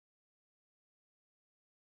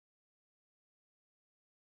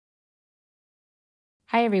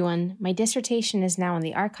Hi everyone, my dissertation is now in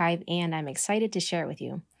the archive and I'm excited to share it with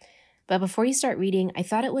you. But before you start reading, I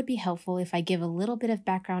thought it would be helpful if I give a little bit of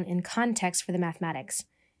background and context for the mathematics,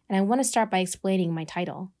 and I want to start by explaining my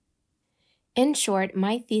title. In short,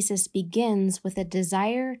 my thesis begins with a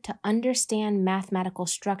desire to understand mathematical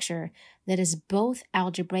structure that is both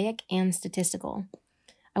algebraic and statistical.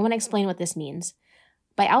 I want to explain what this means.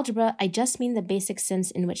 By algebra, I just mean the basic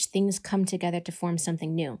sense in which things come together to form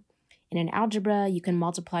something new. In an algebra, you can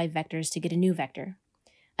multiply vectors to get a new vector.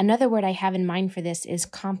 Another word I have in mind for this is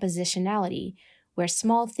compositionality, where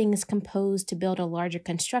small things compose to build a larger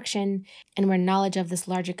construction, and where knowledge of this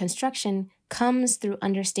larger construction comes through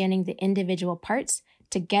understanding the individual parts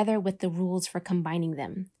together with the rules for combining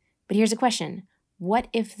them. But here's a question. What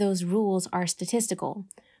if those rules are statistical?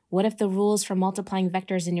 What if the rules for multiplying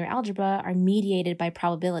vectors in your algebra are mediated by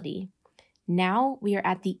probability? Now we are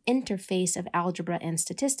at the interface of algebra and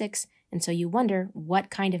statistics, and so you wonder, what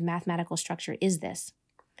kind of mathematical structure is this?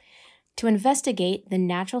 To investigate, the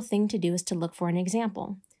natural thing to do is to look for an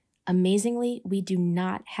example. Amazingly, we do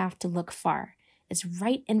not have to look far. It's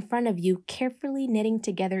right in front of you, carefully knitting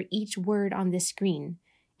together each word on this screen.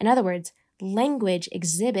 In other words, language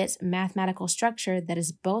exhibits mathematical structure that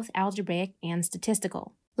is both algebraic and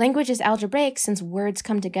statistical. Language is algebraic since words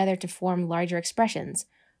come together to form larger expressions.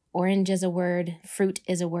 Orange is a word, fruit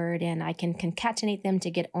is a word, and I can concatenate them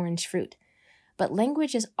to get orange fruit. But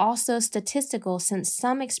language is also statistical since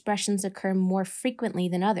some expressions occur more frequently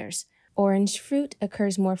than others. Orange fruit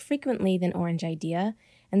occurs more frequently than orange idea,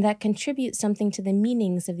 and that contributes something to the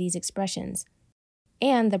meanings of these expressions.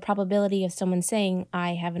 And the probability of someone saying,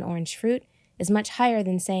 I have an orange fruit, is much higher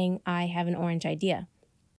than saying, I have an orange idea.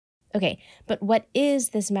 Okay, but what is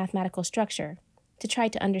this mathematical structure? To try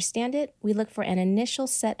to understand it, we look for an initial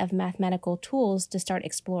set of mathematical tools to start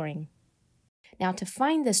exploring. Now, to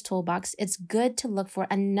find this toolbox, it's good to look for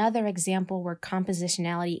another example where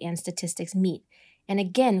compositionality and statistics meet. And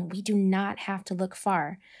again, we do not have to look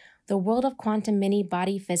far. The world of quantum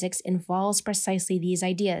many-body physics involves precisely these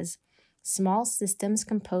ideas. Small systems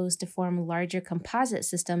compose to form larger composite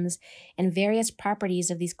systems, and various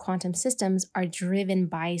properties of these quantum systems are driven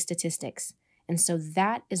by statistics. And so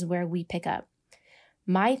that is where we pick up.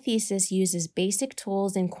 My thesis uses basic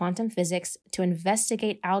tools in quantum physics to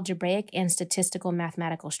investigate algebraic and statistical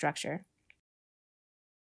mathematical structure.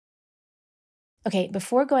 Okay,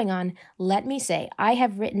 before going on, let me say I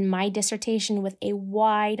have written my dissertation with a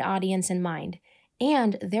wide audience in mind,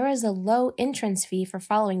 and there is a low entrance fee for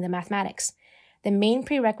following the mathematics. The main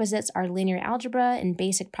prerequisites are linear algebra and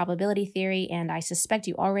basic probability theory, and I suspect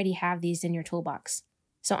you already have these in your toolbox.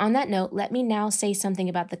 So on that note, let me now say something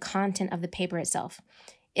about the content of the paper itself.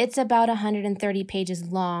 It's about 130 pages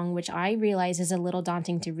long, which I realize is a little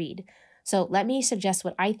daunting to read. So let me suggest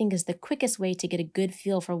what I think is the quickest way to get a good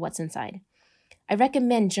feel for what's inside. I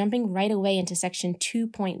recommend jumping right away into section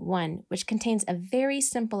 2.1, which contains a very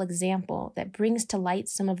simple example that brings to light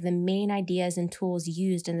some of the main ideas and tools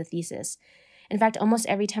used in the thesis. In fact, almost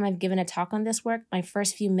every time I've given a talk on this work, my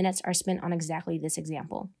first few minutes are spent on exactly this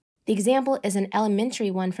example. The example is an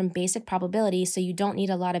elementary one from basic probability, so you don't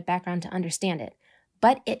need a lot of background to understand it.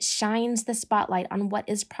 But it shines the spotlight on what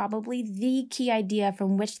is probably the key idea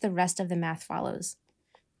from which the rest of the math follows.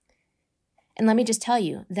 And let me just tell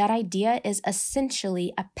you, that idea is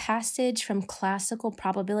essentially a passage from classical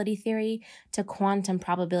probability theory to quantum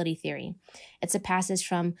probability theory. It's a passage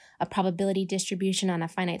from a probability distribution on a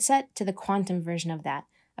finite set to the quantum version of that,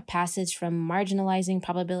 a passage from marginalizing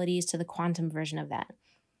probabilities to the quantum version of that.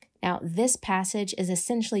 Now, this passage is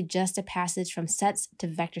essentially just a passage from sets to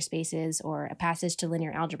vector spaces, or a passage to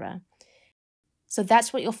linear algebra. So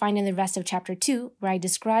that's what you'll find in the rest of Chapter 2, where I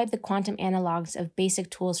describe the quantum analogs of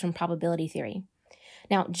basic tools from probability theory.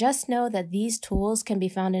 Now, just know that these tools can be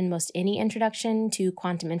found in most any introduction to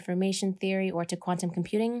quantum information theory or to quantum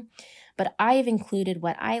computing, but I've included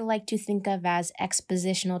what I like to think of as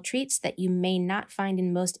expositional treats that you may not find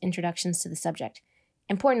in most introductions to the subject.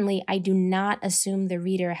 Importantly, I do not assume the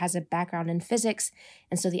reader has a background in physics,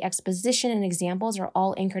 and so the exposition and examples are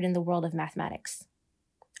all anchored in the world of mathematics.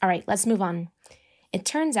 All right, let's move on. It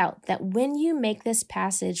turns out that when you make this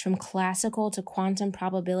passage from classical to quantum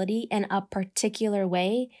probability in a particular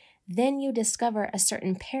way, then you discover a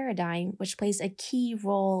certain paradigm which plays a key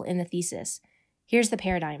role in the thesis. Here's the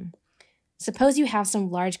paradigm. Suppose you have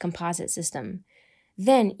some large composite system.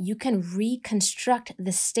 Then you can reconstruct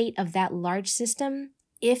the state of that large system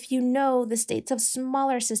if you know the states of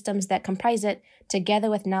smaller systems that comprise it, together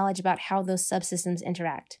with knowledge about how those subsystems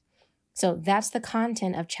interact. So that's the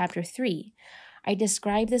content of Chapter 3. I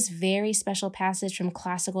describe this very special passage from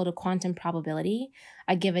classical to quantum probability.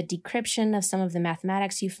 I give a decryption of some of the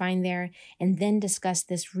mathematics you find there, and then discuss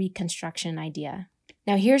this reconstruction idea.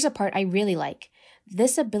 Now here's a part I really like.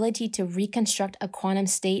 This ability to reconstruct a quantum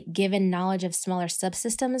state given knowledge of smaller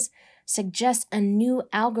subsystems suggests a new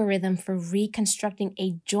algorithm for reconstructing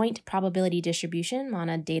a joint probability distribution on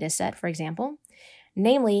a data set, for example.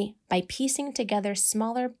 Namely, by piecing together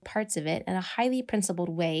smaller parts of it in a highly principled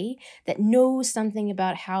way that knows something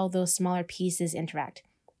about how those smaller pieces interact.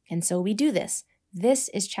 And so we do this. This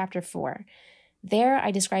is chapter 4. There,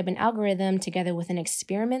 I describe an algorithm together with an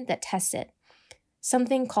experiment that tests it.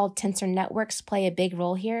 Something called tensor networks play a big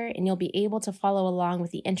role here, and you'll be able to follow along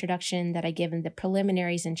with the introduction that I give in the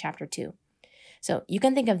preliminaries in chapter 2. So you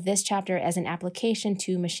can think of this chapter as an application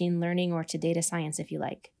to machine learning or to data science if you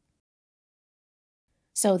like.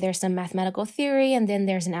 So there's some mathematical theory, and then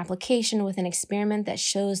there's an application with an experiment that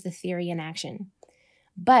shows the theory in action.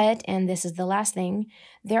 But, and this is the last thing,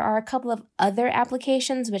 there are a couple of other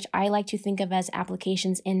applications which I like to think of as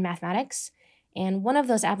applications in mathematics, and one of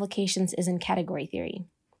those applications is in category theory.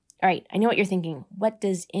 All right, I know what you're thinking. What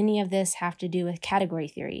does any of this have to do with category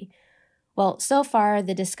theory? Well, so far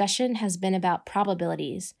the discussion has been about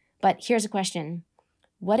probabilities, but here's a question.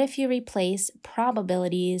 What if you replace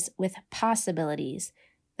probabilities with possibilities?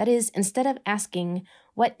 That is, instead of asking,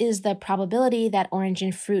 what is the probability that orange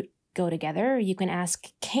and fruit go together, you can ask,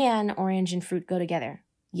 can orange and fruit go together?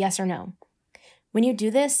 Yes or no? When you do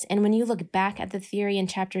this, and when you look back at the theory in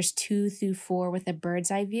chapters 2 through 4 with a bird's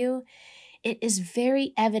eye view, it is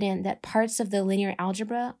very evident that parts of the linear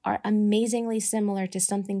algebra are amazingly similar to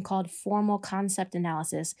something called formal concept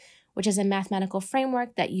analysis, which is a mathematical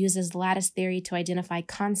framework that uses lattice theory to identify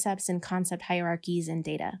concepts and concept hierarchies in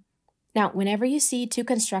data. Now, whenever you see two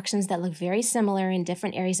constructions that look very similar in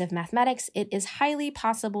different areas of mathematics, it is highly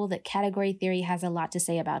possible that category theory has a lot to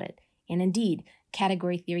say about it. And indeed,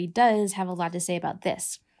 category theory does have a lot to say about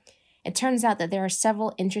this. It turns out that there are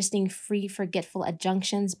several interesting free forgetful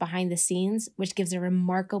adjunctions behind the scenes, which gives a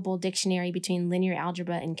remarkable dictionary between linear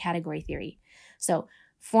algebra and category theory. So,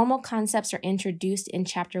 formal concepts are introduced in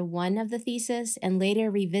chapter 1 of the thesis and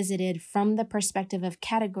later revisited from the perspective of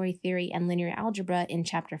category theory and linear algebra in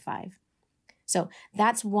chapter 5. So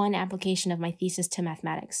that's one application of my thesis to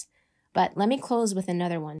mathematics. But let me close with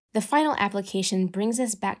another one. The final application brings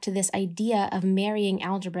us back to this idea of marrying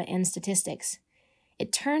algebra and statistics.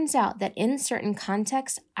 It turns out that in certain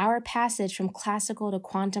contexts, our passage from classical to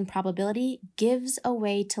quantum probability gives a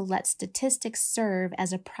way to let statistics serve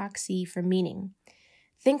as a proxy for meaning.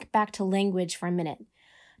 Think back to language for a minute.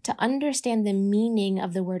 To understand the meaning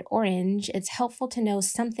of the word orange, it's helpful to know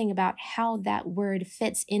something about how that word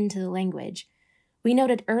fits into the language. We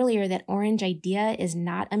noted earlier that orange idea is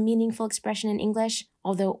not a meaningful expression in English,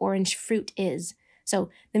 although orange fruit is. So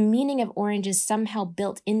the meaning of orange is somehow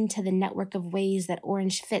built into the network of ways that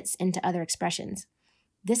orange fits into other expressions.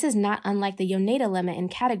 This is not unlike the Yoneda lemma in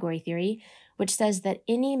category theory, which says that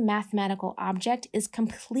any mathematical object is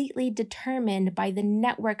completely determined by the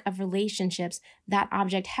network of relationships that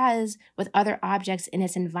object has with other objects in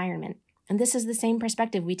its environment. And this is the same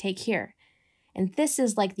perspective we take here. And this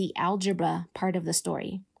is like the algebra part of the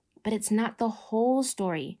story. But it's not the whole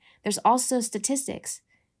story. There's also statistics.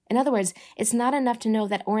 In other words, it's not enough to know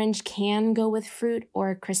that orange can go with fruit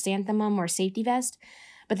or chrysanthemum or safety vest,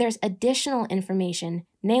 but there's additional information,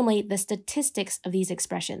 namely the statistics of these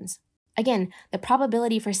expressions. Again, the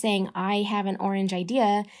probability for saying I have an orange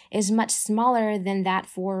idea is much smaller than that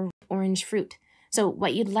for orange fruit. So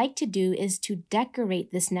what you'd like to do is to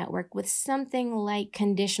decorate this network with something like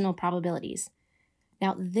conditional probabilities.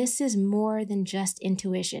 Now, this is more than just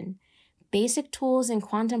intuition. Basic tools in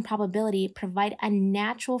quantum probability provide a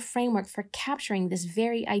natural framework for capturing this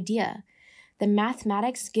very idea. The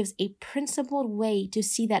mathematics gives a principled way to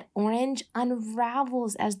see that orange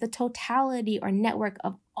unravels as the totality or network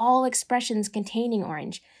of all expressions containing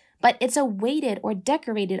orange, but it's a weighted or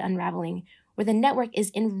decorated unraveling where the network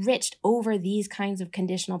is enriched over these kinds of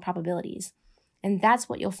conditional probabilities. And that's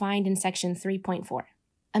what you'll find in section 3.4.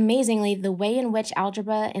 Amazingly, the way in which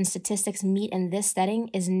algebra and statistics meet in this setting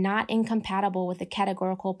is not incompatible with the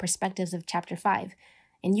categorical perspectives of chapter 5.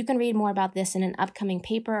 And you can read more about this in an upcoming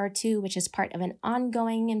paper or two, which is part of an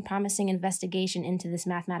ongoing and promising investigation into this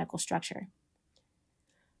mathematical structure.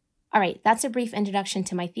 All right, that's a brief introduction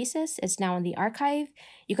to my thesis. It's now in the archive.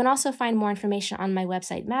 You can also find more information on my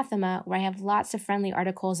website, Mathema, where I have lots of friendly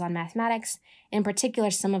articles on mathematics, in particular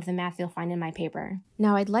some of the math you'll find in my paper.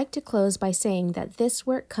 Now, I'd like to close by saying that this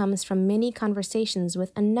work comes from many conversations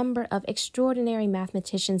with a number of extraordinary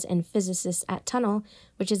mathematicians and physicists at Tunnel,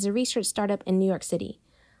 which is a research startup in New York City.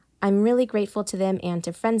 I'm really grateful to them and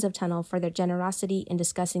to Friends of Tunnel for their generosity in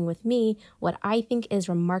discussing with me what I think is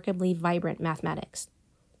remarkably vibrant mathematics.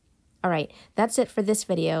 Alright, that's it for this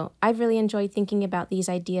video. I've really enjoyed thinking about these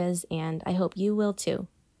ideas, and I hope you will too.